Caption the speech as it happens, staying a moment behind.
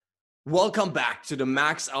Welcome back to the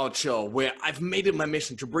Max Out Show, where I've made it my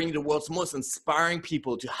mission to bring you the world's most inspiring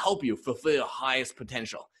people to help you fulfill your highest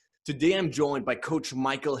potential. Today, I'm joined by Coach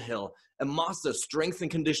Michael Hill, a master strength and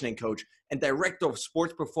conditioning coach and director of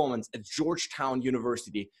sports performance at Georgetown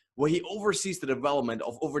University, where he oversees the development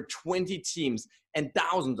of over 20 teams and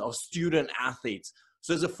thousands of student athletes.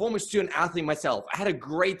 So as a former student athlete myself, I had a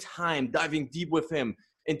great time diving deep with him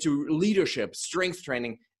into leadership, strength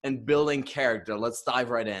training, and building character. Let's dive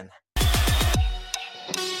right in.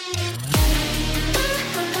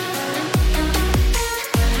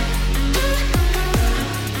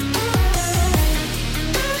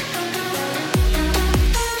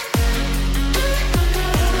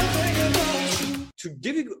 To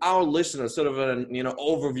give our listeners sort of an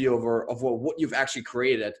overview of what you've actually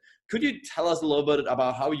created, could you tell us a little bit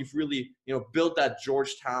about how you've really built that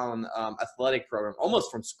Georgetown athletic program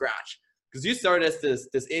almost from scratch? Because you started as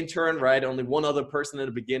this intern, right? Only one other person in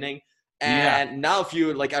the beginning, and now if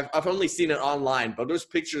you I've only seen it online, but those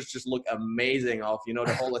pictures just look amazing of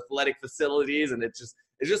the whole athletic facilities, and it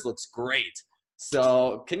just looks great.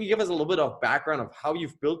 So can you give us a little bit of background of how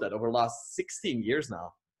you've built that over the last 16 years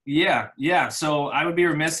now? Yeah. So I would be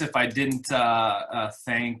remiss if I didn't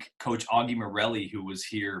thank Coach Augie Morelli, who was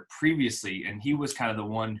here previously, and he was kind of the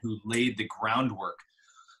one who laid the groundwork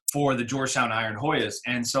for the Georgetown Iron Hoyas.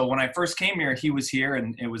 And so when I first came here, he was here,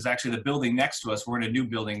 and it was actually the building next to us. We're in a new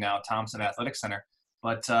building now, Thompson Athletic Center,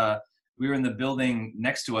 but we were in the building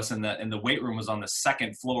next to us, and the weight room was on the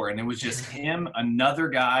second floor, and it was just him, another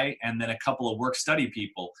guy, and then a couple of work study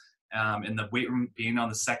people. In the weight room being on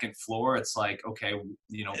the second floor, it's like, okay,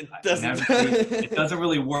 it doesn't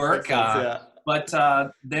really work.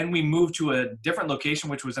 But then we moved to a different location,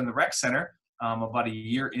 which was in the rec center about a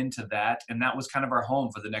year into that. And that was kind of our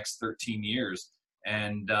home for the next 13 years.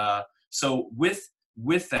 And so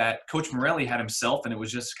with that, Coach Morelli had himself, and it was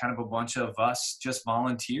just kind of a bunch of us, just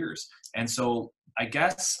volunteers. And so I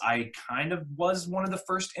guess I kind of was one of the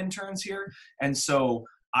first interns here. And so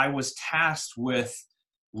I was tasked with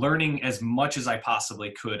learning as much as I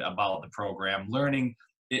possibly could about the program, learning,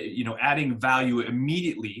 adding value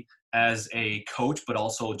immediately as a coach, but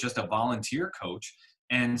also just a volunteer coach.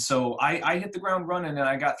 And so I hit the ground running, and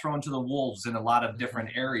I got thrown to the wolves in a lot of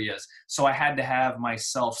different areas. So I had to have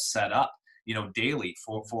myself set up, daily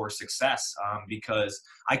for success, because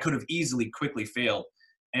I could have easily quickly failed.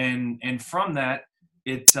 And from that,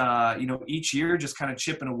 it, each year just kind of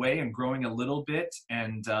chipping away and growing a little bit,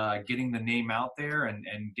 and getting the name out there,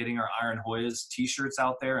 and getting our Iron Hoyas t-shirts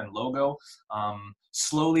out there and logo.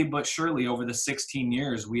 Slowly but surely over the 16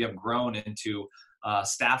 years, we have grown into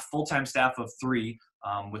full-time staff of 3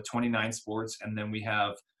 with 29 sports. And then we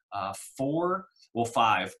have 5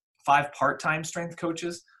 part-time strength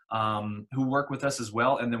coaches who work with us as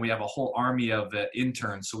well. And then we have a whole army of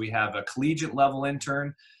interns. So we have a collegiate level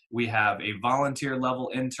intern, we have a volunteer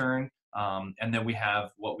level intern, and then we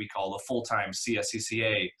have what we call a full-time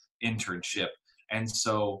CSCCA internship. And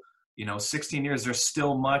so, 16 years, there's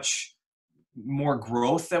still much more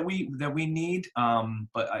growth that we need.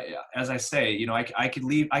 But as I say, I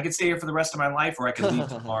could stay here for the rest of my life, or I could leave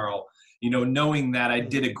tomorrow, knowing that I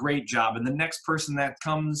did a great job. And the next person that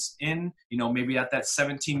comes in, maybe at that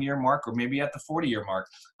 17-year mark, or maybe at the 40-year mark,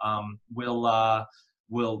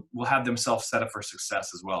 will have themselves set up for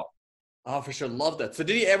success as well. Oh, for sure. Love that. So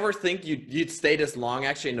did you ever think you'd stay this long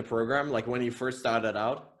actually in the program, like when you first started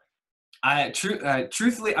out?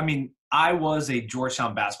 Truthfully, I mean, I was a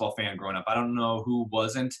Georgetown basketball fan growing up. I don't know who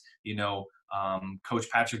wasn't, Coach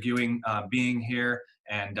Patrick Ewing being here,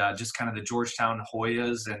 and just kind of the Georgetown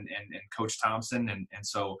Hoyas and Coach Thompson. And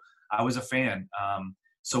so I was a fan.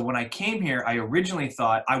 So when I came here, I originally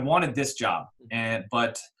thought I wanted this job,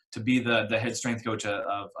 but to be the head strength coach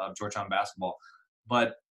of Georgetown basketball.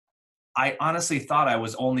 But I honestly thought I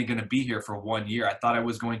was only going to be here for 1 year. I thought I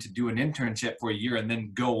was going to do an internship for a year and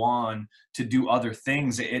then go on to do other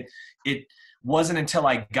things. It wasn't until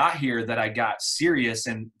I got here that I got serious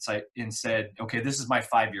and said, okay, this is my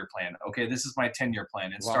 5-year plan. Okay, this is my 10-year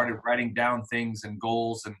plan, and started writing down things and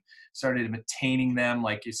goals, and started attaining them.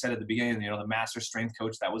 Like you said at the beginning, the master strength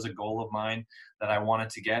coach, that was a goal of mine that I wanted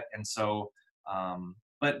to get. And so,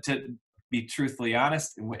 but to be truthfully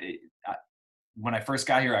honest, when I first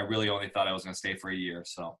got here, I really only thought I was going to stay for a year.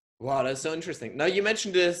 So. Wow, that's so interesting. Now, you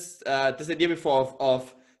mentioned this idea before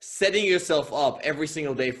of setting yourself up every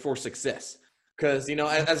single day for success. Because,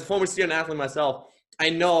 as a former student athlete myself, I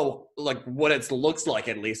know what it looks like,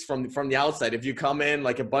 at least from the outside. If you come in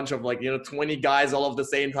like a bunch of 20 guys all at the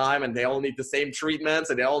same time, and they all need the same treatments,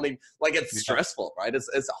 and they all need it's stressful, right? It's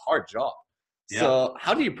a hard job. Yeah. So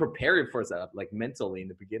how do you prepare for that, mentally in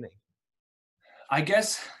the beginning? I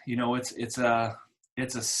guess, it's a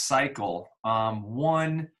cycle. I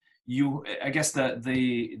guess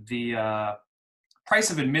the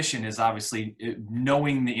price of admission is obviously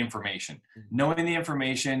knowing the information,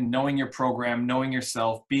 knowing your program, knowing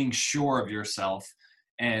yourself, being sure of yourself,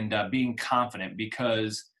 and being confident.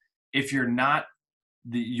 Because if you're not,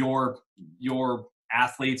 your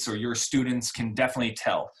athletes or your students can definitely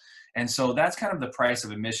tell. And so that's kind of the price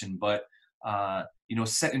of admission. But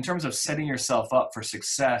in terms of setting yourself up for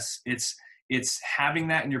success, it's having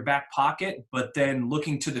that in your back pocket, but then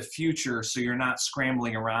looking to the future so you're not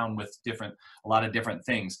scrambling around with a lot of different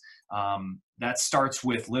things. That starts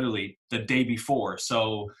with literally the day before.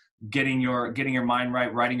 So getting your mind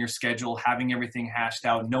right, writing your schedule, having everything hashed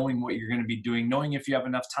out, knowing what you're going to be doing, knowing if you have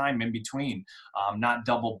enough time in between, not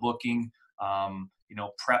double booking,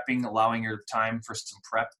 prepping, allowing your time for some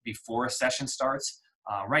prep before a session starts.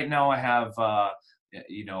 Right now I have,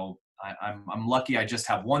 I'm lucky I just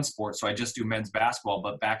have one sport, so I just do men's basketball.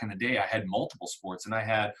 But back in the day, I had multiple sports, and I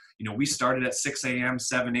had, we started at 6 a.m.,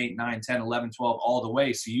 7, 8, 9, 10, 11, 12, all the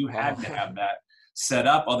way. So you had to have that set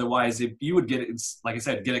up. Otherwise, if you would get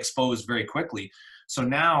exposed very quickly. So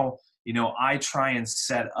now, I try and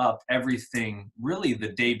set up everything really the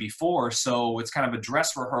day before. So it's kind of a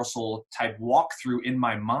dress rehearsal type walkthrough in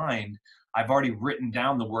my mind. I've already written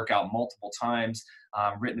down the workout multiple times,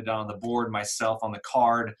 written it down on the board, myself on the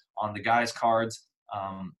card, on the guys' cards.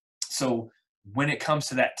 So when it comes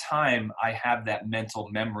to that time, I have that mental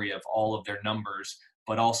memory of all of their numbers,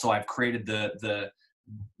 but also I've created the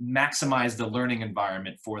maximize the learning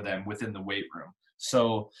environment for them within the weight room.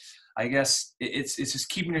 So I guess it's just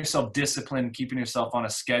keeping yourself disciplined, keeping yourself on a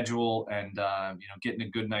schedule, and getting a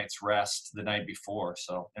good night's rest the night before.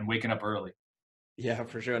 And waking up early. Yeah,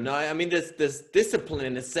 for sure. No, I mean, this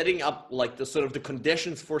discipline is setting up like the sort of the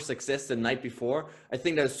conditions for success the night before. I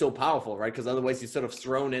think that's so powerful, right? Because otherwise you're sort of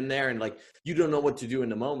thrown in there and like you don't know what to do in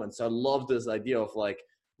the moment. So I love this idea of like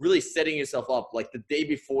really setting yourself up like the day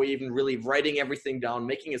before, even really writing everything down,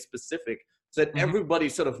 making it specific so that everybody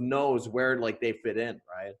sort of knows where like they fit in,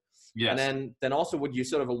 right? Yes. And then also what you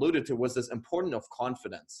sort of alluded to was this importance of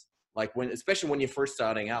confidence, like especially when you're first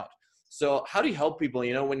starting out. So how do you help people,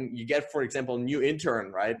 when you get, for example, a new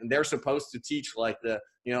intern, right? And they're supposed to teach like the,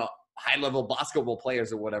 high level basketball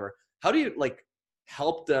players or whatever. How do you like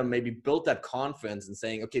help them maybe build that confidence and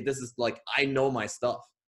saying, okay, this is like, I know my stuff.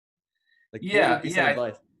 Like, what would be some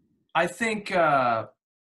advice? I think, and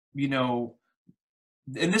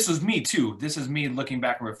this was me too. This is me looking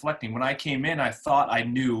back and reflecting. When I came in, I thought I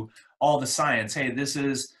knew all the science. Hey, this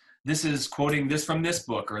is quoting this from this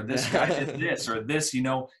book, or this guy did this, or this,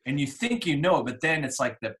 and you think but then it's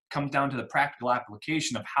like that comes down to the practical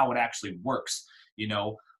application of how it actually works,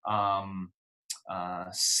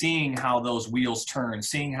 seeing how those wheels turn,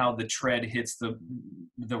 seeing how the tread hits the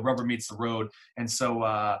rubber meets the road. And so,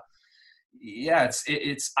 I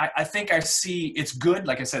think I see it's good.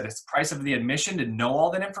 Like I said, it's the price of the admission to know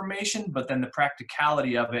all that information, but then the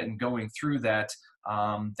practicality of it and going through that,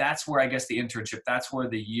 that's where I guess the internship, that's where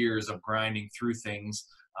the years of grinding through things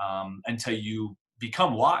until you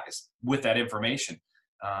become wise with that information.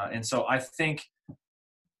 And so I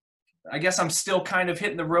guess I'm still kind of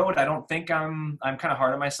hitting the road. I don't think I'm kind of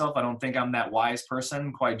hard on myself. I don't think I'm that wise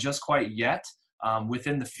person quite yet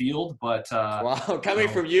within the field, but wow, coming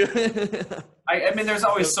from you. I mean, there's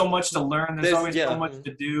always so much to learn. There's always so much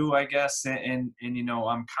to do, I guess. And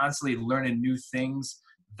I'm constantly learning new things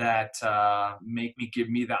that give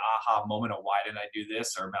me the aha moment of why didn't I do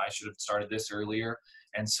this, or I should have started this earlier.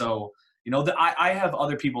 And so, I have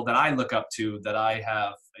other people that I look up to that I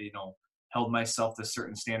have, held myself to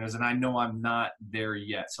certain standards, and I know I'm not there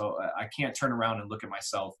yet. So I can't turn around and look at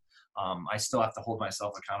myself. I still have to hold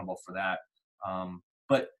myself accountable for that.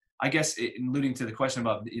 But I guess alluding to the question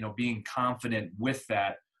about, being confident with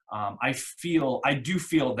that, I do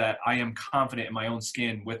feel that I am confident in my own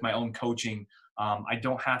skin with my own coaching. I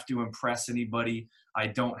don't have to impress anybody. I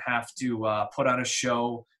don't have to put on a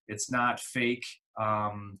show. It's not fake,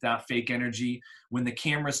 that fake energy. When the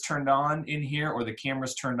camera's turned on in here or the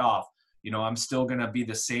camera's turned off, I'm still going to be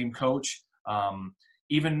the same coach.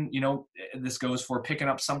 Even, this goes for picking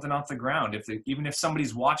up something off the ground. Even if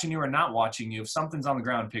somebody's watching you or not watching you, if something's on the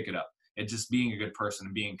ground, pick it up. It's just being a good person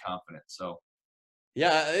and being confident. So.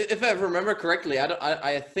 Yeah, if I remember correctly,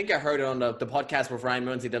 I think I heard it on the podcast with Ryan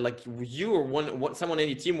Munsey that like you or someone in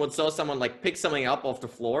your team saw someone like pick something up off the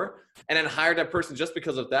floor and then hire that person just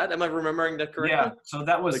because of that. Am I remembering that correctly? Yeah. So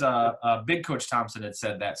that was Big Coach Thompson had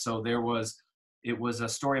said that. So it was a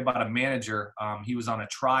story about a manager. He was on a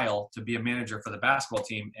trial to be a manager for the basketball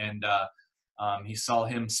team, and He saw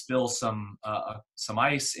him spill some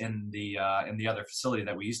ice in the other facility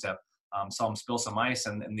that we used to have. Saw him spill some ice,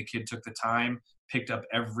 and the kid took the time, picked up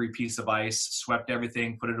every piece of ice, swept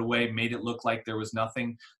everything, put it away, made it look like there was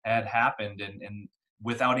nothing had happened, and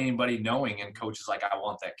without anybody knowing. And coach is like, I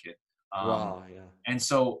want that kid. Wow. Yeah. And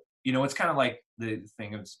so, it's kind of like the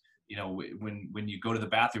thing of, when you go to the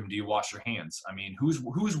bathroom, do you wash your hands? I mean,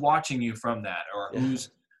 who's watching you from that? Or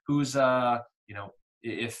who's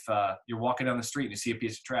if you're walking down the street and you see a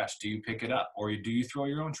piece of trash, do you pick it up, or do you throw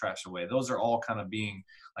your own trash away? Those are all kind of being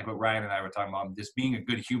like what Ryan and I were talking about, just being a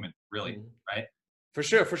good human, really, right? For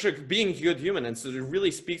sure. Being a good human. And so it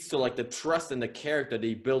really speaks to like the trust and the character that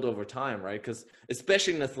you build over time, right? Because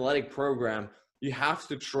especially in an athletic program, you have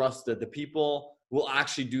to trust that the people will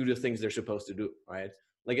actually do the things they're supposed to do, right?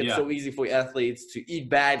 Like it's so easy for athletes to eat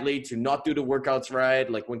badly, to not do the workouts right.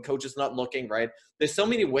 Like when coach is not looking, right? There's so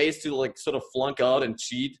many ways to like sort of flunk out and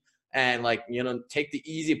cheat and like, take the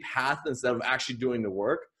easy path instead of actually doing the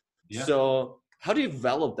work. Yeah. So how do you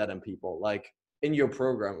develop that in people, like in your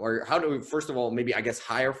program? Or how do we, first of all, maybe I guess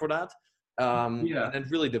hire for that? And then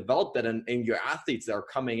really develop that in your athletes that are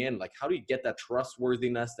coming in. Like how do you get that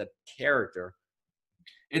trustworthiness, that character?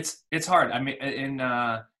 It's hard. I mean,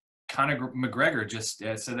 Conor McGregor just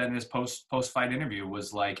said that in his post-fight interview,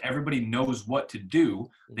 was like, everybody knows what to do,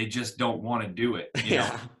 they just don't want to do it, you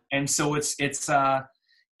know? And so it's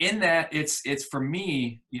in that it's for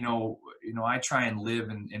me, I try and live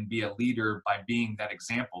and be a leader by being that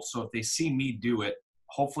example. So if they see me do it,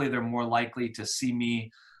 hopefully they're more likely to see me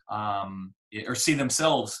or see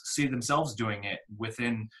themselves doing it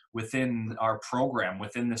within our program,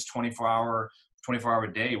 within this 24-hour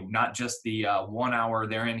day, not just the 1 hour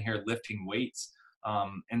they're in here lifting weights.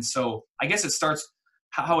 And so I guess it starts,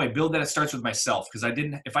 how I build that, it starts with myself. Because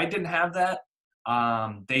if I didn't have that,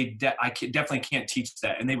 definitely can't teach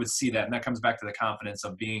that, and they would see that. And that comes back to the confidence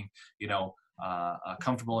of being,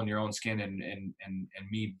 comfortable in your own skin and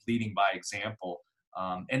me leading by example.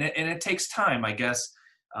 And it takes time, I guess.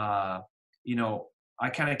 I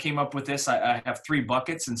kind of came up with this. I have 3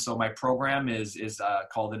 buckets. And so my program is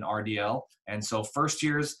called an RDL. And so first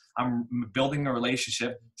years, I'm building a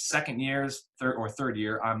relationship. Second years, third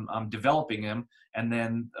year, I'm developing them. And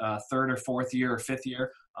then third or fourth year or fifth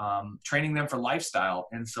year, training them for lifestyle.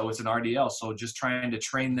 And so it's an RDL. So just trying to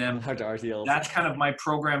train them. That's kind of my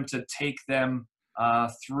program to take them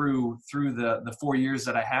through the 4 years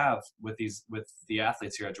that I have with the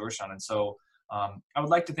athletes here at Georgetown. And so I would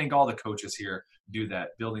like to think all the coaches here do that,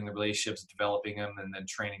 building the relationships, developing them, and then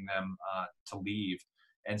training them to leave.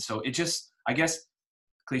 And so it just, I guess,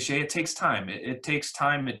 cliche, it takes time. It takes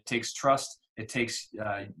time. It takes trust. It takes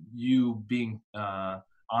you being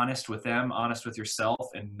honest with them, honest with yourself,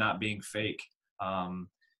 and not being fake. And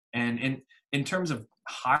in terms of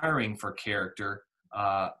hiring for character,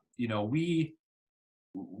 we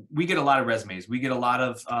get a lot of resumes. We get a lot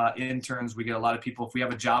of interns. We get a lot of people. If we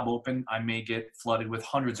have a job open, I may get flooded with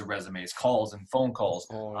hundreds of resumes, calls and phone calls.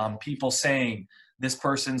 People saying this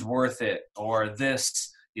person's worth it, or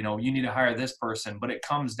this, you need to hire this person. But it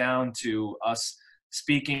comes down to us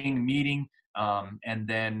speaking, meeting, and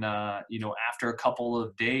then, after a couple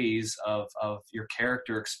of days of your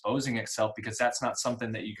character exposing itself, because that's not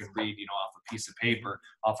something that you can read, off a piece of paper,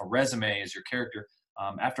 off a resume as your character.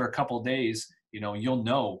 After a couple of days, you'll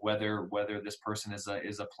know whether this person is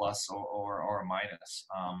a plus or a minus.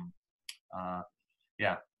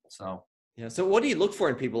 So what do you look for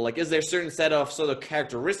in people? Like, is there a certain set of sort of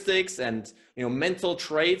characteristics and, mental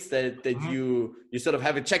traits that you sort of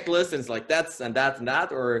have a checklist and it's like that's and that and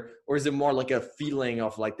that, or is it more like a feeling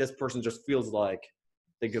of like this person just feels like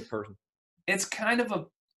a good person? It's kind of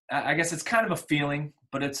a feeling,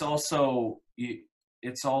 but it's also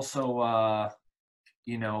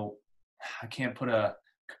I can't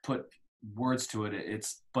put words to it.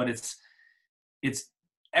 It's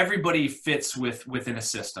everybody fits within a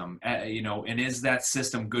system, and is that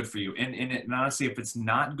system good for you? And honestly, if it's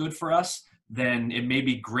not good for us, then it may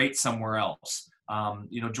be great somewhere else.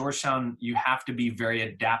 Georgetown, you have to be very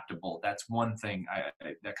adaptable. That's one thing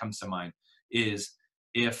that comes to mind, is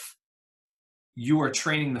if you are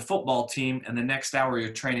training the football team and the next hour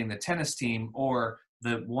you're training the tennis team, or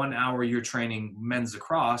the 1 hour you're training men's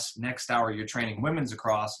lacrosse, next hour you're training women's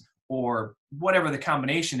lacrosse, or whatever the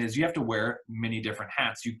combination is, you have to wear many different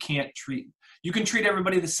hats. You can treat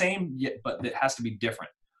everybody the same, but it has to be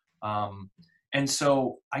different. And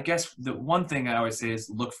so I guess the one thing I always say is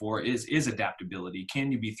look for is adaptability.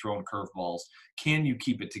 Can you be throwing curveballs? Can you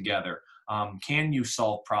keep it together? Can you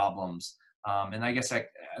solve problems? And I guess I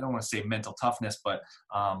don't want to say mental toughness, but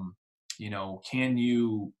can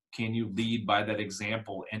you can you lead by that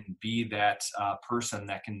example and be that person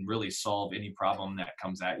that can really solve any problem that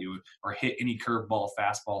comes at you, or hit any curveball,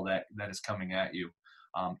 fastball that is coming at you,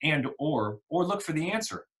 and or look for the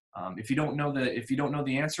answer. If you don't know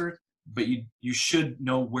the answer, but you should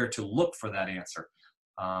know where to look for that answer.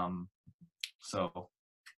 So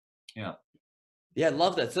yeah. Yeah, I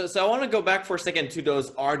love that. So I want to go back for a second to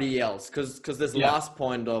those RDLs, because this last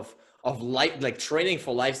point of life, like training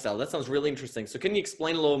for lifestyle, that sounds really interesting. So can you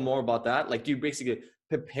explain a little more about that? Like, do you basically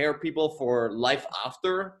prepare people for life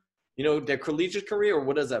after, their collegiate career, or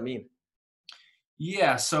what does that mean?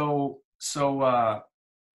 Yeah. So I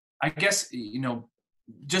guess,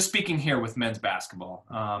 just speaking here with men's basketball,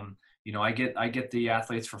 I get the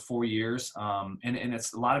athletes for 4 years, and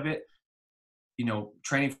it's a lot of it.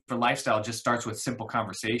 Training for lifestyle just starts with simple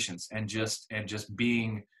conversations and just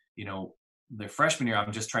being, the freshman year,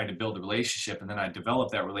 I'm just trying to build a relationship, and then I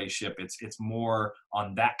develop that relationship. It's more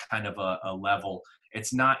on that kind of a level.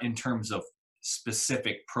 It's not in terms of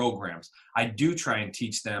specific programs. I do try and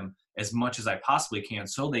teach them as much as I possibly can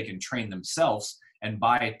so they can train themselves. And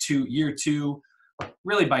by year two,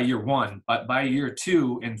 really by year one, but by year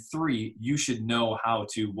 2 and 3, you should know how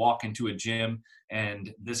to walk into a gym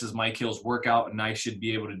and this is Mike Hill's workout, and I should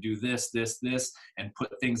be able to do this, and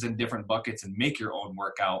put things in different buckets and make your own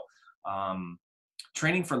workout.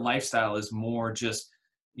 Training for lifestyle is more just,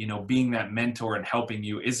 being that mentor and helping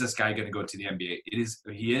you. Is this guy going to go to the NBA?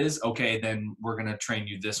 He is. Okay, then we're going to train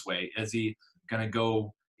you this way. Is he going to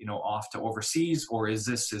go, off to overseas, or is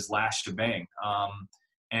this his last shebang?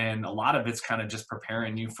 And a lot of it's kind of just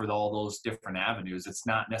preparing you for all those different avenues. It's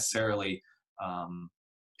not necessarily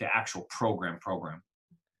the actual program.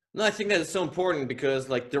 No, I think that is so important, because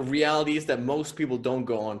like the reality is that most people don't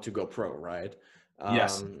go on to go pro, right?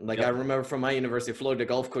 Yes. I remember from my university, Florida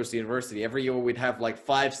Gulf Coast University, every year we'd have like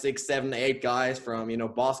 5, 6, 7, 8 guys from,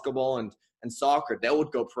 basketball and soccer that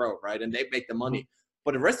would go pro, right? And they'd make the money.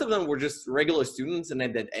 But the rest of them were just regular students, and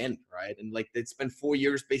then they'd end, right? And like they'd spend 4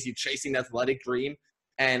 years basically chasing the athletic dream,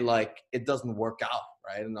 and like it doesn't work out,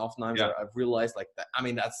 right? And oftentimes I've realized like that. I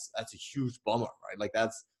mean, that's a huge bummer, right? Like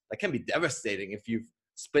that can be devastating if you've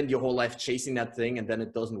spent your whole life chasing that thing and then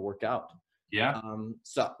it doesn't work out. Yeah.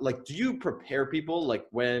 So like, do you prepare people like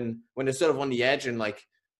when they're sort of on the edge and like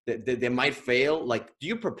they might fail? Like, do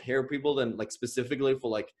you prepare people then like specifically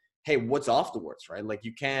for like, hey, what's afterwards, right? Like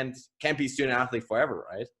you can't be a student athlete forever,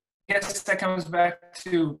 right? Yes, that comes back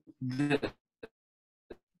to the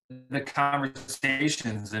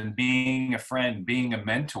conversations and being a friend, being a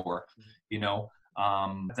mentor,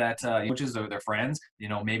 that coaches or their friends,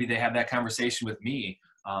 maybe they have that conversation with me.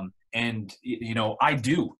 And I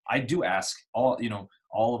do ask all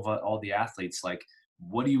the athletes, like,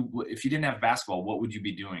 if you didn't have basketball, what would you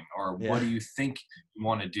be doing? Or what do you think you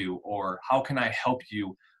want to do? Or how can I help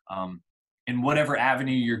you in whatever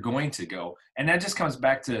avenue you're going to go? And that just comes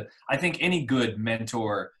back to, I think any good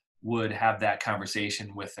mentor would have that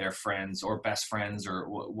conversation with their friends or best friends or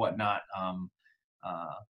whatnot.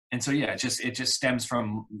 And so, yeah, it just stems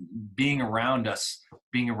from being around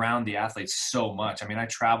the athletes so much. I mean, I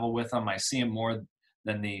travel with them. I see them more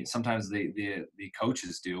than sometimes the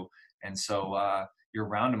coaches do. And so you're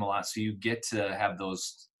around them a lot. So you get to have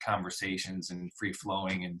those conversations and free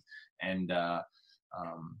flowing and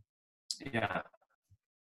yeah.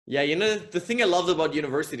 Yeah, the thing I loved about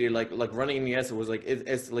university, like running in the US, was like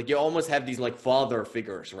it's like you almost have these like father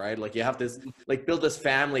figures, right? Like you have this like build this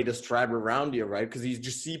family, this tribe around you, right? Because you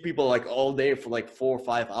just see people like all day for like 4 or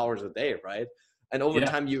 5 hours a day, right? And over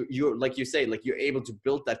time, you like you say, like you're able to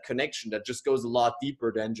build that connection that just goes a lot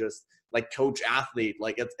deeper than just like coach athlete.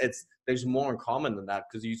 Like it's there's more in common than that,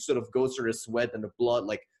 because you sort of go through the sweat and the blood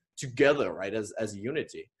like together, right? As a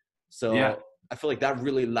unity. So yeah. I feel like that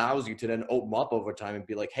really allows you to then open up over time and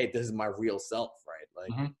be like, hey, this is my real self, right?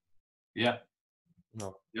 Like, yeah.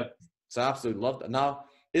 No. Yep. So I absolutely love that. Now,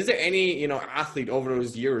 is there any, athlete over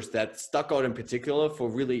those years that stuck out in particular for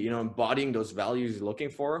really, embodying those values you're looking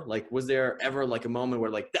for? Like, was there ever like a moment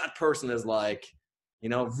where like that person is like,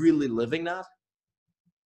 really living that?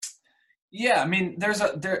 Yeah, I mean,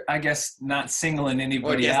 I guess not singling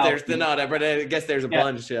anybody out. I guess there's a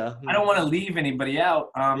bunch, yeah. I don't want to leave anybody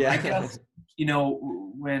out. I guess,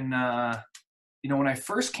 when I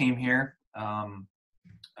first came here,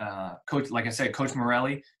 Coach, like I said, Coach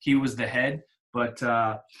Morelli, he was the head, but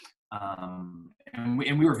and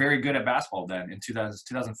we were very good at basketball then. In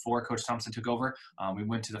 2004, Coach Thompson took over. We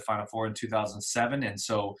went to the Final Four in 2007, and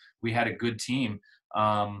so we had a good team.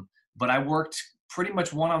 But I worked pretty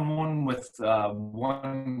much one-on-one with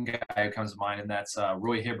one guy who comes to mind, and that's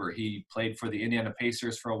Roy Hibbert. He played for the Indiana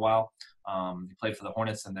Pacers for a while. He played for the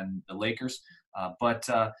Hornets and then the Lakers.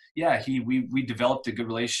 Yeah, we developed a good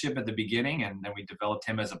relationship at the beginning, and then we developed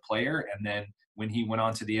him as a player. And then when he went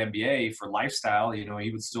on to the NBA for lifestyle,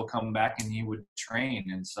 he would still come back and he would train.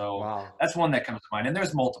 And so Wow. that's one that comes to mind. And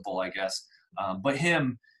there's multiple, I guess. But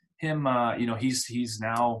him, he's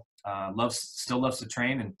now still loves to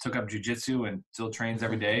train and took up jujitsu and still trains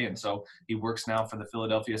every day. And so he works now for the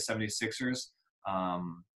Philadelphia 76ers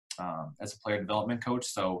as a player development coach.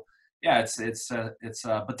 So yeah,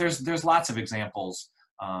 but there's lots of examples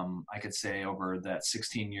I could say over that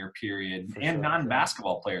 16-year period, and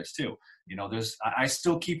non-basketball players too. I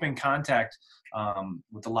still keep in contact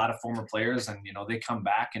with a lot of former players, and they come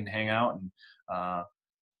back and hang out, and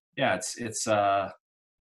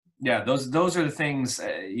those are the things.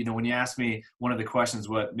 When you ask me one of the questions,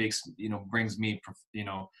 what brings me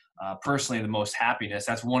personally the most happiness,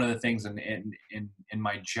 that's one of the things in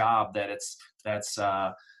my job it's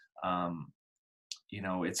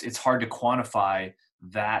hard to quantify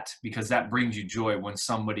that, because that brings you joy when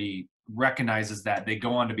somebody recognizes that they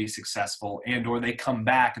go on to be successful, and or they come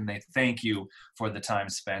back and they thank you for the time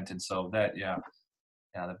spent. And so that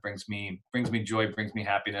that brings me joy, brings me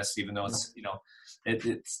happiness, even though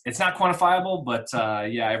it's not quantifiable, but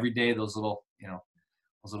every day those little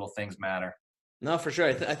things matter. No, for sure.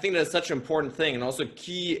 I think that's such an important thing, and also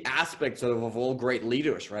key aspects of all great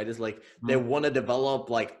leaders, right? Is like they want to develop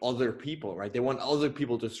like other people, right? They want other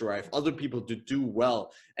people to thrive, other people to do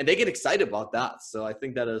well, and they get excited about that. So I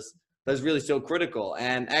think that's really so critical.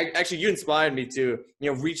 And actually, you inspired me to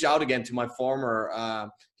reach out again to my former.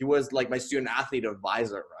 He was like my student athlete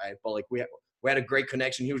advisor, right? But like we had a great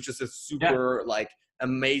connection. He was just a super like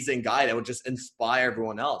amazing guy that would just inspire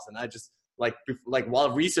everyone else, and I just. Like while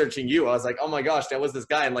researching you, I was like, oh my gosh, that was this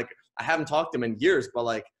guy. And like, I haven't talked to him in years, but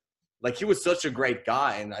like he was such a great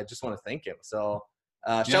guy, and I just want to thank him. So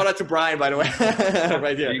shout out to Brian, by the way,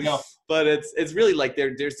 right here. There you go. But it's really like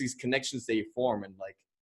there's these connections that you form, and like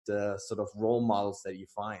the sort of role models that you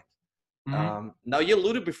find. Mm-hmm. Now you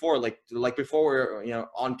alluded before, like before we're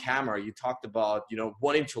on camera, you talked about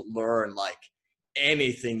wanting to learn like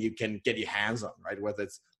anything you can get your hands on, right? Whether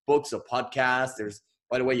it's books or podcasts.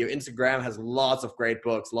 By the way, your Instagram has lots of great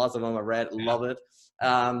books. Lots of them I read. Love it.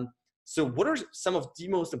 So what are some of the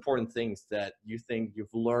most important things that you think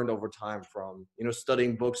you've learned over time from,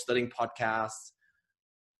 studying books, studying podcasts?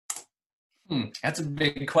 That's a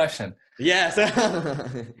big question. Yes.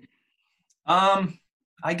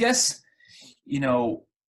 I guess,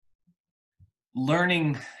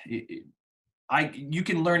 learning, you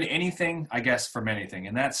can learn anything, I guess, from anything.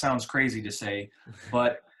 And that sounds crazy to say,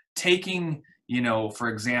 but taking, for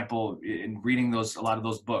example, in reading a lot of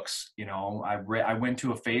those books, I went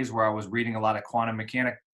to a phase where I was reading a lot of quantum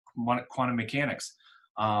mechanics.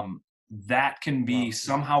 That can be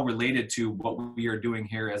somehow related to what we are doing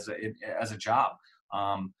here as a job.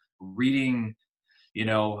 Reading,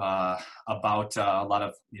 about a lot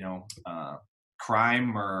of,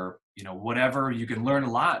 crime or, whatever, you can learn a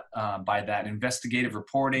lot by that. Investigative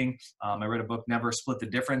reporting. I read a book, Never Split the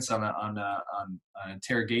Difference, on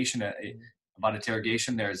interrogation. About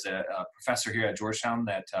interrogation. There's a professor here at Georgetown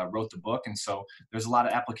that wrote the book, and so there's a lot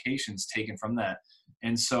of applications taken from that.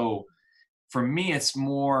 And so for me, it's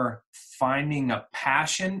more finding a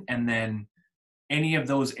passion, and then any of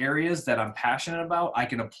those areas that I'm passionate about, I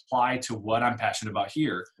can apply to what I'm passionate about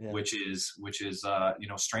here, which is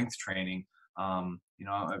strength training.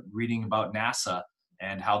 Reading about NASA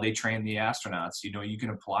and how they train the astronauts. You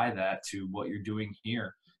can apply that to what you're doing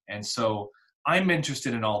here. And so I'm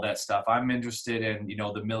interested in all that stuff. I'm interested in,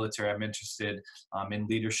 the military. I'm interested in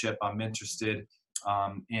leadership. I'm interested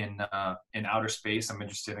in outer space. I'm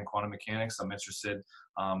interested in quantum mechanics. I'm interested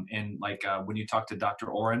in when you talk to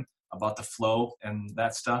Dr. Oren about the flow and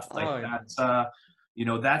that stuff,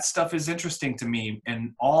 that stuff is interesting to me.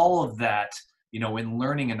 And all of that, in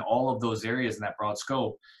learning in all of those areas in that broad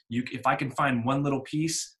scope, if I can find one little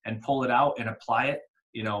piece and pull it out and apply it,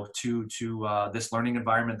 to this learning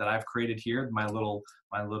environment that I've created here, my little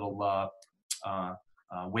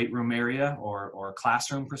weight room area or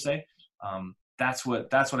classroom per se. That's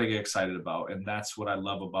what I get excited about, and that's what I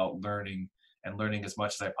love about learning as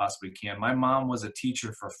much as I possibly can. My mom was a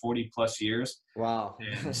teacher for 40 plus years. Wow.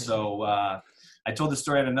 And so I told the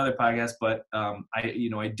story on another podcast, but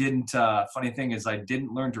I didn't. Funny thing is, I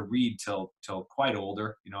didn't learn to read till quite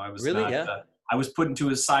older. I was really I was put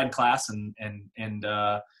into a side class, and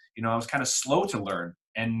I was kind of slow to learn.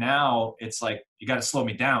 And now it's like, you got to slow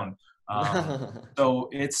me down. So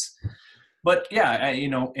but yeah,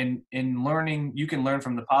 in learning, you can learn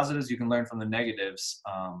from the positives, you can learn from the negatives.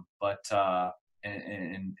 And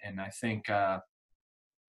I think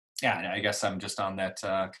Yeah, I guess I'm just on that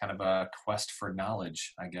kind of a quest for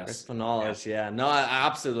knowledge, I Quest guess. for Yeah. knowledge, yeah. No, I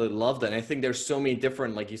absolutely love that. And I think there's so many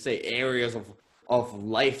different, like you say, areas of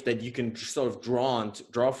life that you can sort of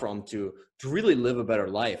draw from to really live a better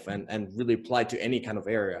life and really apply to any kind of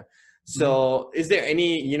area. Mhm. So, is there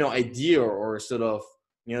any idea or sort of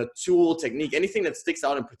tool, technique, anything that sticks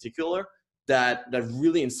out in particular that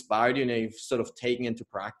really inspired you and you've sort of taken into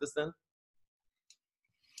practice? Then,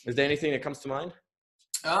 is there anything that comes to mind?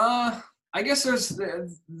 Uh, I guess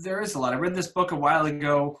there is a lot. I read this book a while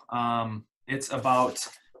ago. It's about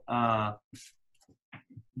uh,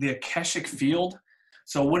 the Akashic field.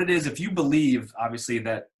 So what it is, if you believe, obviously,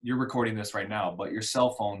 that you're recording this right now, but your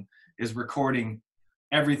cell phone is recording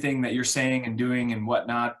everything that you're saying and doing and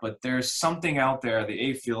whatnot, but there's something out there, the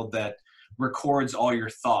A field, that records all your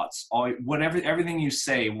thoughts, everything you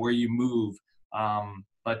say, where you move.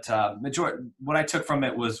 But what I took from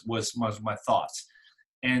it was my thoughts.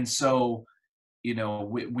 And so,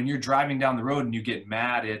 when you're driving down the road and you get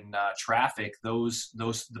mad in traffic,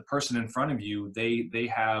 the person in front of you,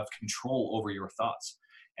 they have control over your thoughts.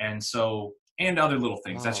 And so, and other little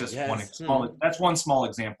things. That's Oh, just yes. that's one small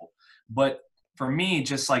example. But for me,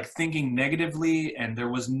 just like thinking negatively, and there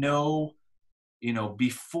was no,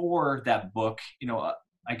 before that book,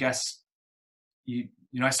 I guess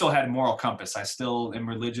I still had a moral compass. I still am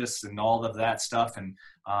religious and all of that stuff. And,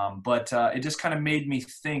 but it just kind of made me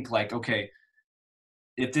think like, okay,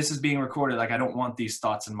 if this is being recorded, like I don't want these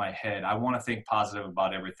thoughts in my head. I want to think positive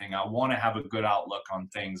about everything. I want to have a good outlook on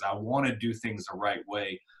things. I want to do things the right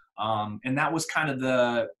way. And that was kind of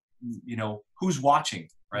the, who's watching,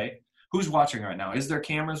 right? Who's watching right now? Is there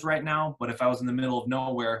cameras right now? But if I was in the middle of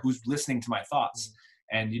nowhere, who's listening to my thoughts?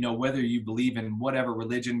 And, whether you believe in whatever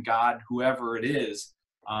religion, God, whoever it is,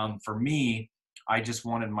 for me, I just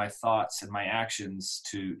wanted my thoughts and my actions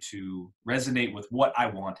to resonate with what I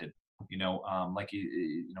wanted. Like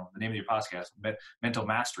the name of your podcast, mental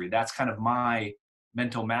mastery. That's kind of my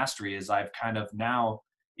mental mastery. Is I've kind of now,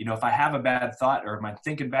 if I have a bad thought or am I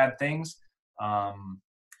thinking bad things,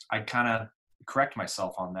 I kind of correct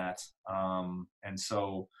myself on that. And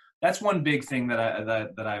so that's one big thing that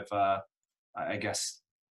I've I guess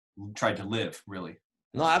tried to live really.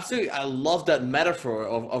 No, absolutely. I love that metaphor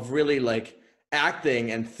of really like acting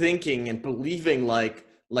and thinking and believing like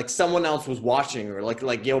someone else was watching, or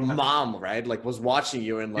like your mom, right? Like was watching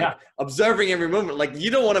you and like Yeah. observing every movement. Like you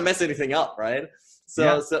don't want to mess anything up, right? So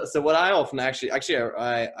Yeah. so what I often I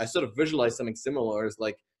sort of visualize something similar is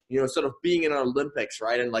like, sort of being in an Olympics,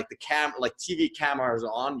 right? And like like TV cameras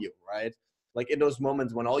are on you, right? Like in those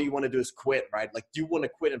moments when all you want to do is quit, right? Like do you want to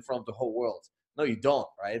quit in front of the whole world? No, you don't,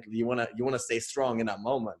 right? You wanna stay strong in that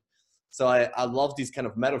moment. So I love these kind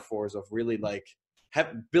of metaphors of really like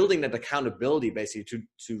building that accountability basically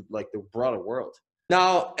to like the broader world.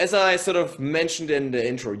 Now, as I sort of mentioned in the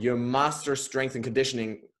intro, you're a master strength and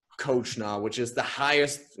conditioning coach now, which is the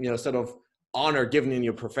highest, sort of honor given in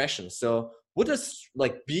your profession. So what does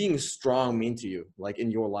like being strong mean to you, like in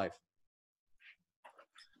your life?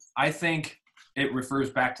 I think it refers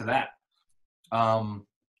back to that.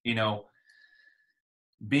 You know,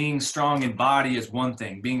 being strong in body is one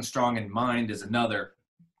thing, being strong in mind is another.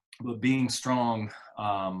 But being strong,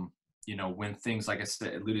 when things, like I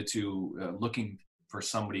said, alluded to, looking for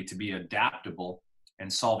somebody to be adaptable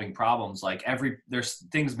and solving problems, like there's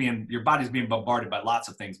things your body's being bombarded by lots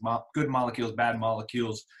of things, good molecules, bad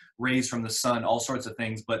molecules, rays from the sun, all sorts of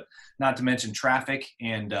things, but not to mention traffic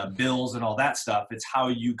and bills and all that stuff. It's how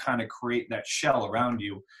you kind of create that shell around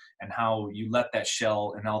you and how you let that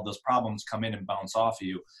shell and all those problems come in and bounce off of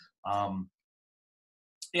you.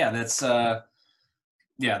 That's I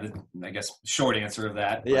guess short answer of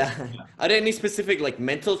that. But, yeah. Are there any specific like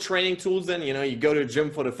mental training tools then? You go to the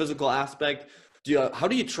gym for the physical aspect. How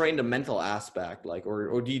do you train the mental aspect? Like,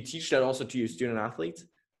 or do you teach that also to your student athletes?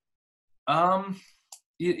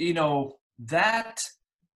 That,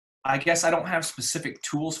 I guess I don't have specific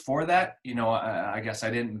tools for that. I guess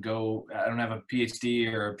I don't have a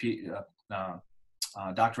PhD or a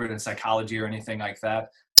doctorate in psychology or anything like that.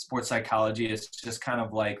 Sports psychology is just kind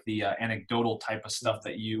of like the anecdotal type of stuff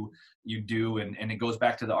that you do, and it goes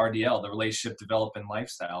back to the RDL, the relationship development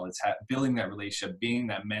lifestyle. It's building that relationship, being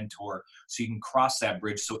that mentor, so you can cross that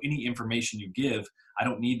bridge. So any information you give, I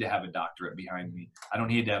don't need to have a doctorate behind me. I don't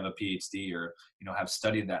need to have a PhD or have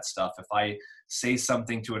studied that stuff. If I say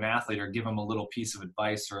something to an athlete or give them a little piece of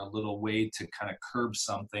advice or a little way to kind of curb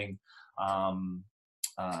something,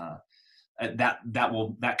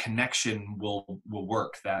 that connection will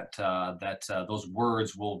work, that those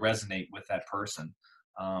words will resonate with that person.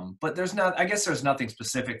 But there's nothing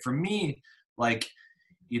specific for me, like,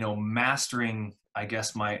 mastering I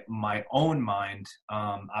guess my own mind,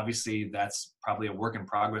 obviously that's probably a work in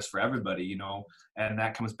progress for everybody, you know, and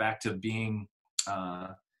that comes back to being,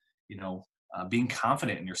 you know, being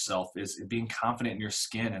confident in yourself, is being confident in your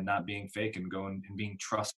skin and not being fake, and going and being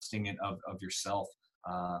trusting of yourself.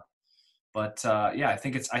 But I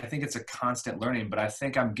think it's a constant learning, but I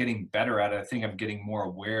think I'm getting better at it. I think I'm getting more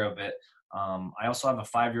aware of it. I also have a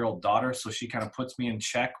 5-year-old daughter, so she kind of puts me in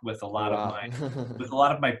check with a lot of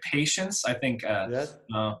Wow. my patience. I think, Yes.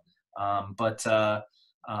 uh, but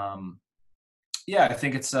yeah, I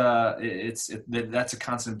think that's a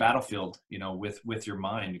constant battlefield, you know, with your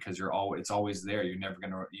mind, because it's always there. You're never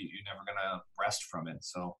gonna rest from it.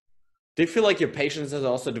 So. Do you feel like your patience has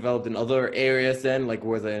also developed in other areas then, like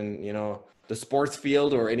within, the sports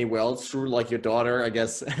field or anywhere else through like your daughter, I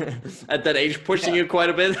guess, at that age, pushing Yeah. you quite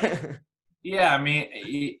a bit? Yeah, I mean,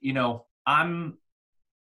 you know, I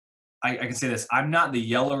can say this. I'm not the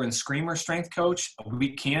yeller and screamer strength coach.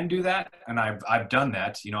 We can do that, and I've done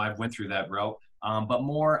that. You know, I've went through that route. But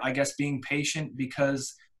more, I guess, being patient,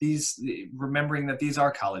 because remembering that these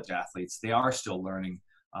are college athletes, they are still learning.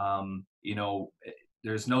 You know,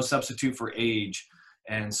 there's no substitute for age,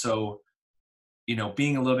 and so, you know,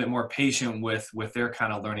 being a little bit more patient with their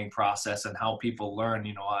kind of learning process and how people learn.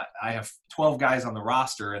 You know, I have 12 guys on the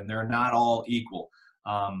roster, and they're not all equal.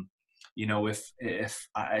 You know, if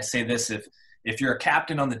I say this, if you're a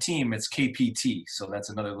captain on the team, it's KPT. So that's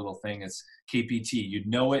another little thing. It's KPT. You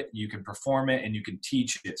know it, you can perform it, and you can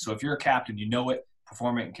teach it. So if you're a captain, you know it,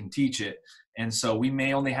 perform it, and can teach it. And so we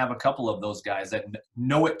may only have a couple of those guys that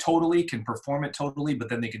know it totally, can perform it totally, but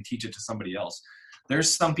then they can teach it to somebody else.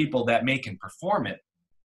 There's some people that can perform it,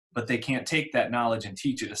 but they can't take that knowledge and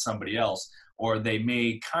teach it to somebody else. Or they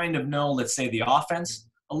may kind of know, let's say, the offense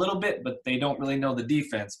a little bit, but they don't really know the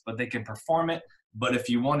defense, but they can perform it. But if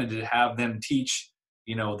you wanted to have them teach,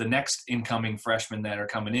 you know, the next incoming freshmen that are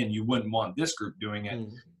coming in, you wouldn't want this group doing it.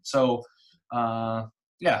 So,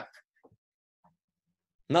 yeah.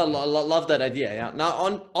 No, love that idea. Yeah.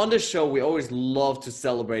 Now on the show, we always love to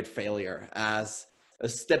celebrate failure as a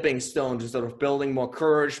stepping stone to sort of building more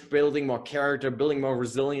courage, building more character, building more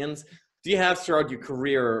resilience. Do you have throughout your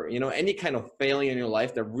career, any kind of failure in your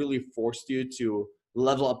life that really forced you to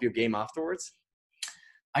level up your game afterwards?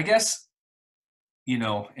 I guess, you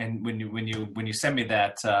know, and when you send me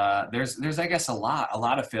that, there's I guess a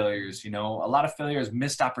lot of failures, you know, a lot of failures,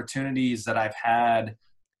 missed opportunities that I've had,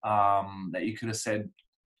 that you could have said,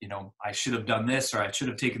 you know, I should have done this, or I should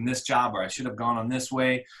have taken this job, or I should have gone on this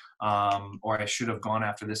way, or I should have gone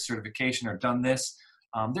after this certification or done this.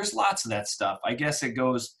 There's lots of that stuff. I guess it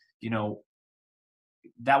goes, you know,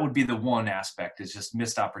 that would be the one aspect, is just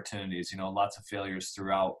missed opportunities, you know, lots of failures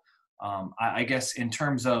throughout. I guess in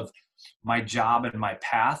terms of my job and my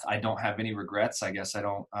path, I don't have any regrets. I guess I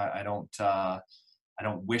don't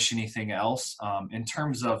wish anything else. In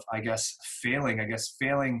terms of, I guess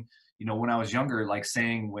failing, you know, when I was younger, like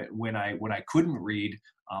saying when I couldn't read,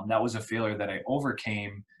 that was a failure that I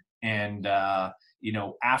overcame. And, you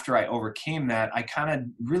know, after I overcame that, I kind of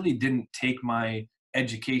really didn't take my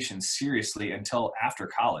education seriously until after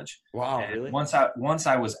college. Wow, And really? once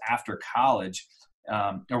I was after college,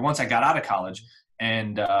 or once I got out of college,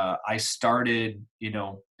 and I started, you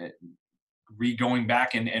know, going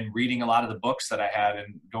back and reading a lot of the books that I had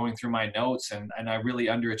and going through my notes, and I really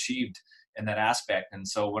underachieved in that aspect. And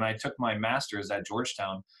so when I took my master's at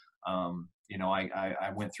Georgetown, you know,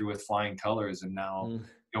 I went through with flying colors, and now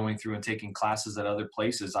going through and taking classes at other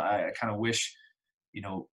places. I kind of wish, you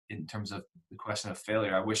know, in terms of the question of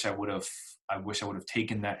failure, I wish I would have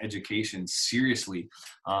taken that education seriously.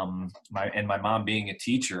 My mom being a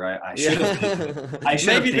teacher, I should have.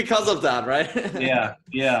 Maybe because of that, right?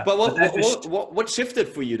 Yeah. But what shifted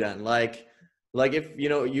for you then? Like if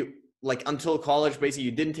you like until college, basically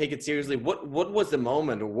you didn't take it seriously. What was the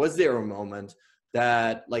moment, or was there a moment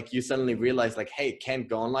that like you suddenly realized like, hey, it can't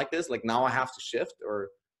go on like this? Like now I have to shift, or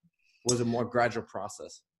was it more gradual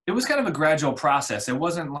process? It was kind of a gradual process. It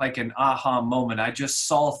wasn't like an aha moment. I just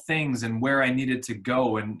saw things and where I needed to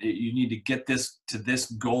go, and you need to get this to this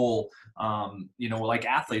goal. You know, like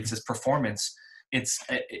athletes, this performance.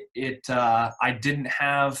 I didn't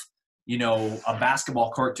have, you know, a basketball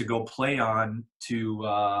court to go play on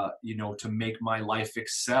to, you know, to make my life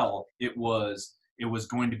excel. It was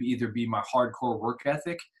going to either be my hardcore work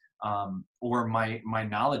ethic, or my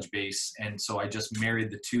knowledge base. And so I just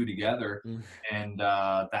married the two together. And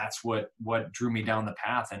that's what drew me down the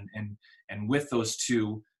path. And with those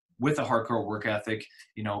two, with a hardcore work ethic,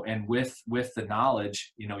 you know, and with the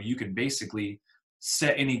knowledge, you know, you can basically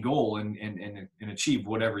set any goal and achieve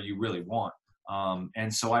whatever you really want.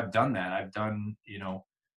 And so I've done that. I've done, you know,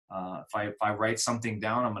 If I write something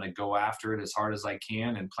down, I'm going to go after it as hard as I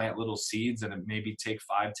can and plant little seeds, and it maybe take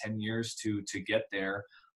 5-10 years to get there.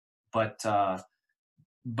 But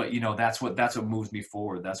that's what moves me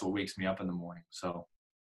forward. That's what wakes me up in the morning. So.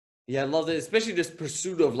 Yeah, I love it, especially this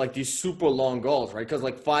pursuit of like these super long goals, right? Because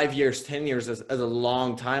like 5 years, 10 years is a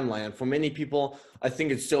long timeline. And for many people, I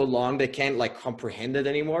think it's so long they can't like comprehend it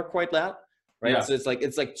anymore quite that, right? Yeah. So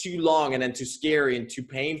it's like too long and then too scary and too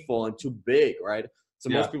painful and too big, right? So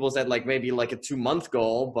most people said like maybe like a 2-month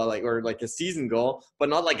goal, but like, or like a season goal, but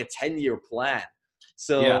not like a 10-year plan.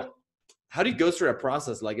 So how do you go through that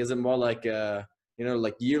process? Like, is it more like,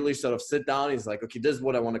 like yearly sort of sit down? He's like, okay, this is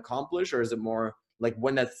what I want to accomplish. Or is it more like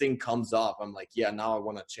when that thing comes up, I'm like, yeah, now I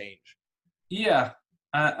want to change? Yeah.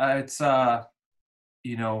 It's, I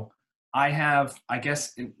have, I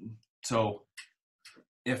guess, so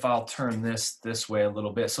if I'll turn this way a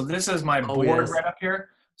little bit. So this is my board right up here.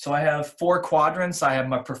 So I have 4 quadrants. I have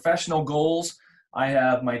my professional goals. I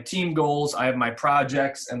have my team goals. I have my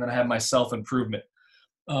projects, and then I have my self-improvement.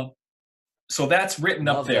 So that's written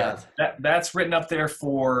up there. That's written up there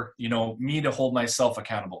for, me to hold myself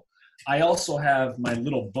accountable. I also have my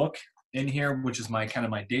little book in here, which is my kind of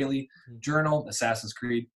my daily journal, Assassin's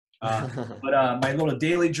Creed. But my little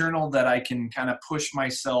daily journal that I can kind of push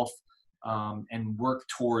myself and work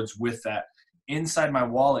towards with that. Inside my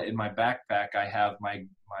wallet in my backpack, I have my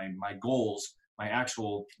goals, my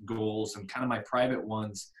actual goals, and kind of my private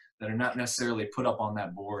ones that are not necessarily put up on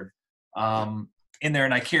that board in there,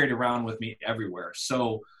 and I carry it around with me everywhere.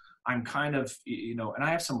 So I'm kind of, and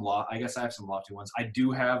I have some I guess I have some lofty ones. I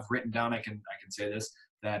do have written down, I can say this,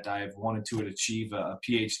 that I've wanted to achieve a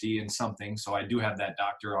PhD in something. So I do have that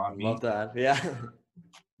doctor on me. Love that. Yeah.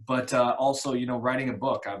 But also, writing a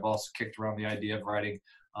book. I've also kicked around the idea of writing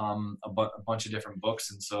a bunch of different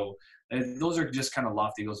books. And so those are just kind of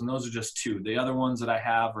lofty goals. And those are just 2. The other ones that I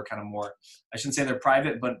have are kind of more, I shouldn't say they're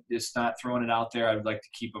private, but it's not throwing it out there. I would like to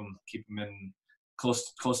keep them in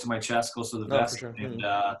close to my chest, close to the vest. For sure. And,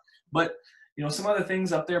 but some other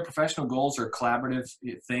things up there, professional goals or collaborative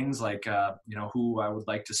things like, who I would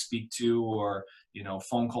like to speak to, or,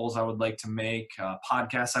 phone calls I would like to make,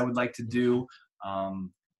 podcasts I would like to do.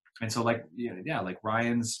 And so like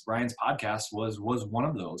Ryan's podcast was one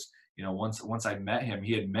of those. Once I met him,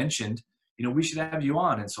 he had mentioned, we should have you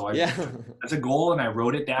on. And so that's a goal, and I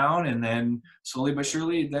wrote it down, and then slowly but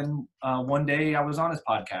surely, then one day I was on his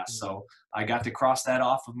podcast. So I got to cross that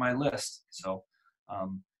off of my list. So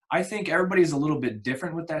I think everybody's a little bit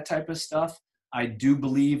different with that type of stuff. I do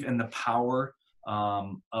believe in the power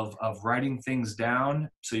of writing things down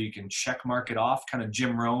so you can check mark it off, kind of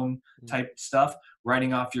Jim Rohn type stuff,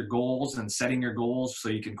 writing off your goals and setting your goals so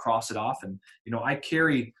you can cross it off. And,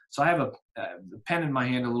 I have a pen in my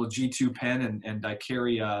hand, a little G2 pen, and I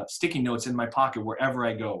carry sticky notes in my pocket wherever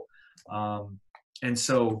I go. And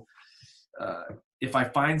so if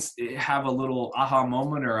I have a little aha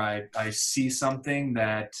moment, or I see something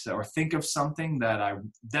or think of something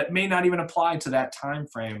that may not even apply to that time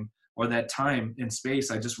frame or that time in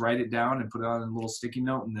space, I just write it down and put it on a little sticky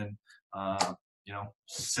note, and then,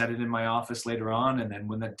 set it in my office later on. And then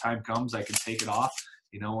when that time comes, I can take it off,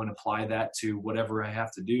 and apply that to whatever I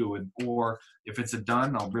have to do. Or if it's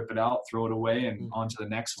done, I'll rip it out, throw it away, and on to the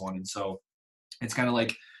next one. And so it's kind of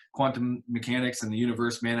like quantum mechanics and the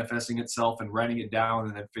universe manifesting itself and writing it down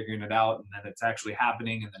and then figuring it out. And then it's actually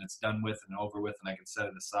happening, and then it's done with and over with, and I can set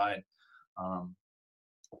it aside. That's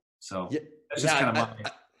just kind of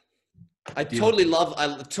I totally love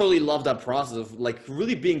that process of like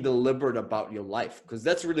really being deliberate about your life, because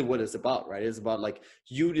that's really what it's about, right? It's about like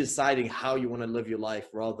you deciding how you want to live your life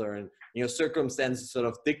rather than, circumstances sort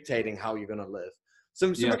of dictating how you're going to live. So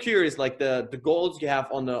I'm super curious, like the goals you have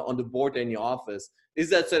on the board in your office,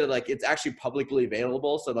 is that sort of like it's actually publicly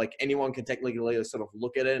available? So like anyone can technically sort of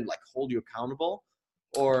look at it and like hold you accountable,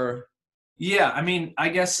 or? Yeah. I mean, I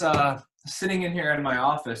guess sitting in here in my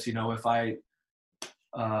office, if I,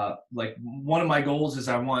 like one of my goals is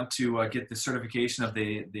I want to get the certification of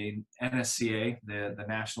the NSCA, the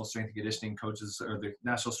National Strength and Conditioning Coaches, or the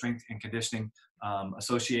National Strength and Conditioning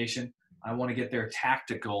Association. I want to get their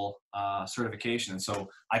tactical certification. And so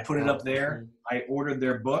I put it up there. I ordered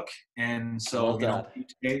their book. And so,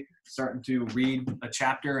 each day starting to read a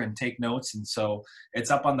chapter and take notes. And so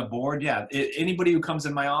it's up on the board. Yeah. Anybody who comes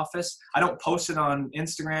in my office, I don't post it on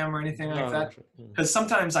Instagram or anything like that. Because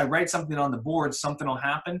sometimes I write something on the board, something will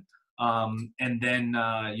happen. And then,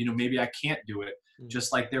 maybe I can't do it.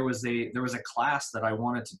 Just like there was a class that I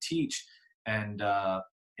wanted to teach, and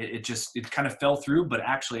it kind of fell through, but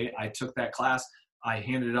actually I took that class, I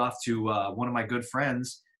handed it off to one of my good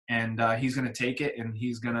friends, and he's going to take it, and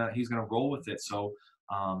he's going to roll with it. So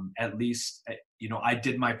at least, I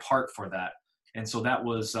did my part for that. And so that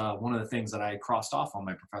was one of the things that I crossed off on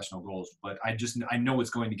my professional goals. But I know it's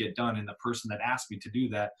going to get done. And the person that asked me to do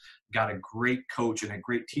that got a great coach and a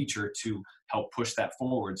great teacher to help push that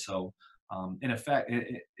forward. So in a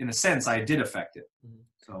sense, I did affect it.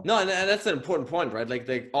 So no, and that's an important point, right?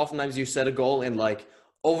 Like oftentimes you set a goal and like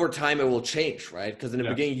over time it will change, right? Because in the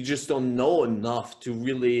beginning you just don't know enough to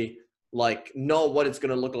really like know what it's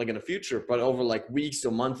going to look like in the future. But over like weeks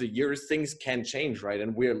or months or years, things can change, right?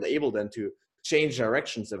 And we're able then to change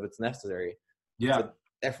directions if it's necessary. Yeah. So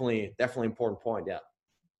definitely important point. Yeah.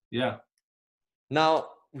 Yeah. Now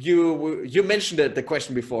you mentioned it, the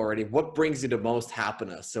question before already. What brings you the most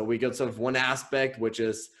happiness? So we got sort of one aspect, which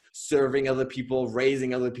is serving other people,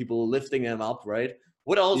 raising other people, lifting them up, right?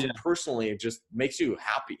 What else personally just makes you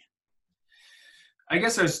happy? I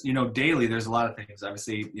guess there's, daily, there's a lot of things.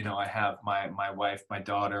 Obviously, I have my wife, my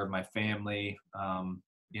daughter, my family,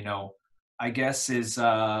 I guess is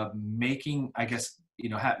making, I guess,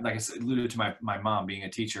 like I said, alluded to my mom being a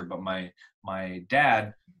teacher, but my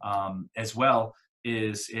dad as well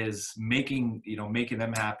is making, making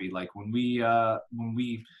them happy. Like when we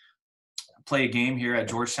play a game here at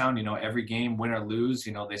Georgetown, every game, win or lose,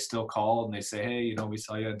 they still call and they say, hey, we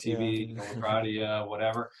saw you on TV, we're proud of you,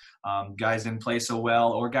 whatever. Guys didn't play so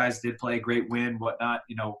well, or guys did play a great win, whatnot,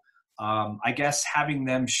 I guess having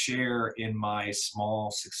them share in my small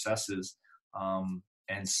successes, and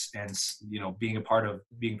being part of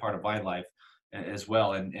my life as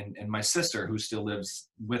well. And my sister, who still lives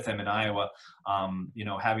with him in Iowa,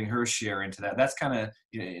 having her share into that, that's kind of,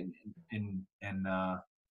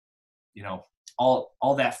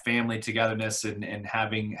 all that family togetherness and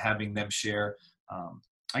having them share.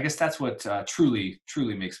 I guess that's what truly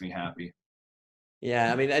makes me happy.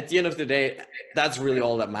 Yeah, I mean, at the end of the day, that's really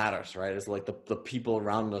all that matters, right? It's like the people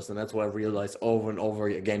around us, and that's what I realized over and over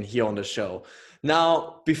again here on the show.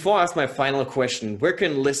 Now, before I ask my final question, where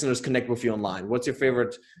can listeners connect with you online? What's your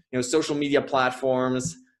favorite, social media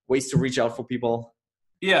platforms, ways to reach out for people?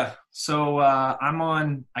 Yeah, so I'm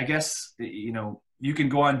on, I guess, you can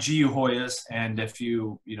go on GU Hoyas, and if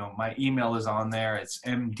my email is on there, it's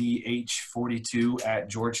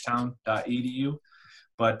mdh42@georgetown.edu.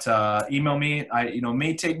 But email me.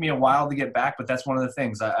 May take me a while to get back, but that's one of the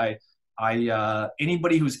things.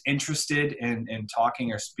 Anybody who's interested in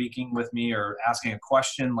talking or speaking with me or asking a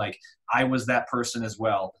question, like I was that person as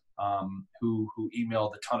well, who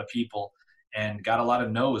emailed a ton of people and got a lot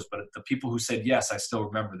of no's, but the people who said yes, I still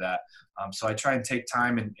remember that. So I try and take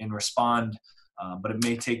time and respond, but it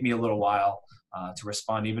may take me a little while to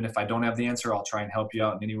respond. Even if I don't have the answer, I'll try and help you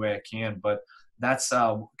out in any way I can. But that's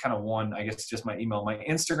kind of one, I guess, just my email. My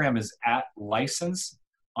Instagram is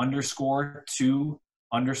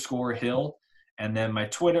 @license_2_Hill. And then my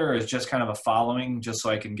Twitter is just kind of a following, just so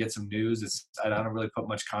I can get some news. I don't really put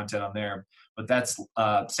much content on there, but that's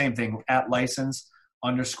same thing,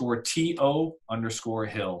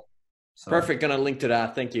 @license_TO_Hill. So. Perfect. Gonna link to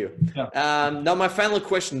that. Thank you. Yeah. Now, my final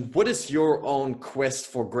question: what is your own quest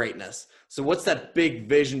for greatness? So, what's that big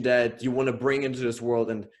vision that you want to bring into this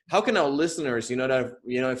world, and how can our listeners,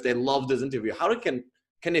 if they love this interview, how can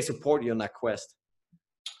they support you on that quest?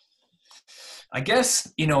 I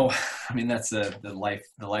guess that's the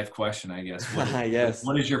life question. I guess. Yes.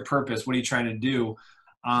 What is your purpose? What are you trying to do?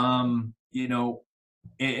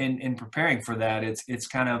 In preparing for that, it's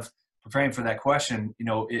kind of preparing for that question.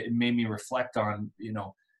 It made me reflect on,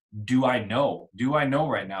 do I know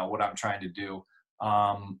right now what I'm trying to do?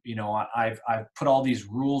 I've put all these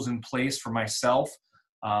rules in place for myself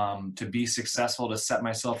to be successful, to set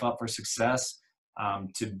myself up for success,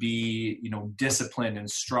 to be, disciplined and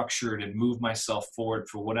structured and move myself forward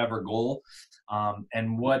for whatever goal.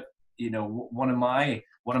 And what, one of my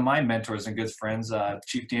mentors and good friends,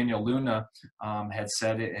 Chief Daniel Luna, had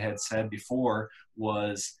said before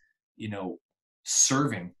was,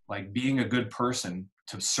 serving, like being a good person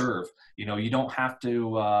to serve. You don't have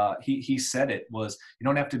to, he said it was, you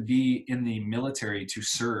don't have to be in the military to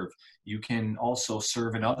serve. You can also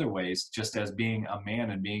serve in other ways, just as being a man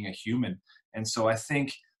and being a human. And so I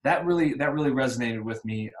think that really resonated with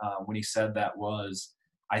me when he said that.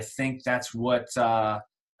 I think that's what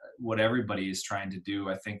everybody is trying to do.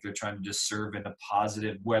 I think they're trying to just serve in a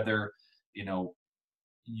positive, whether,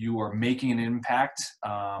 you are making an impact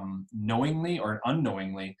knowingly or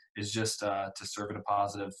unknowingly, is just to serve in a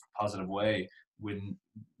positive way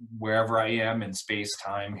wherever I am in space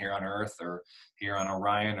time, here on Earth or here on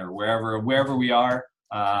Orion or wherever we are.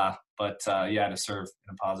 To serve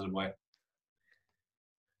in a positive way.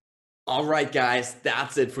 All right, guys,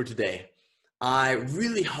 that's it for today. I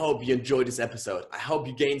really hope you enjoyed this episode. I hope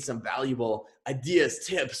you gained some valuable ideas,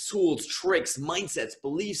 tips, tools, tricks, mindsets,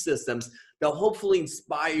 belief systems that will hopefully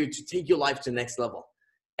inspire you to take your life to the next level.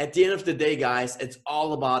 At the end of the day, guys, it's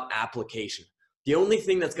all about application. The only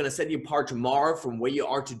thing that's going to set you apart tomorrow from where you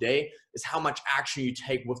are today is how much action you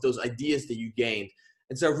take with those ideas that you gained.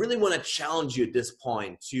 And so I really want to challenge you at this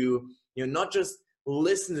point to, not just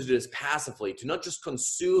listen to this passively, to not just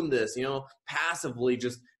consume this, passively,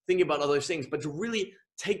 just thinking about other things, but to really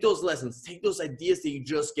take those lessons, take those ideas that you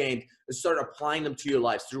just gained and start applying them to your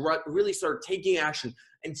lives, to really start taking action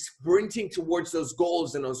and sprinting towards those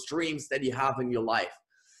goals and those dreams that you have in your life.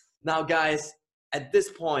 Now, guys, at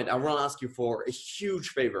this point, I want to ask you for a huge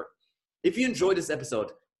favor. If you enjoyed this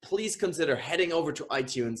episode, please consider heading over to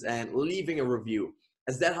iTunes and leaving a review,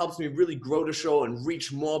 as that helps me really grow the show and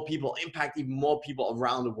reach more people, impact even more people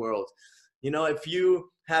around the world. If you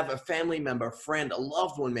have a family member, a friend, a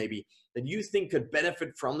loved one maybe, that you think could benefit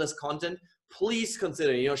from this content, please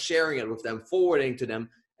consider, sharing it with them, forwarding to them,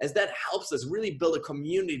 as that helps us really build a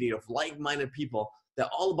community of like-minded people that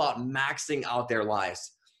are all about maxing out their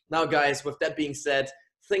lives. Now, guys, with that being said,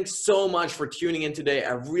 thanks so much for tuning in today.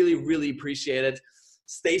 I really, really appreciate it.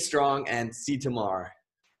 Stay strong and see you tomorrow.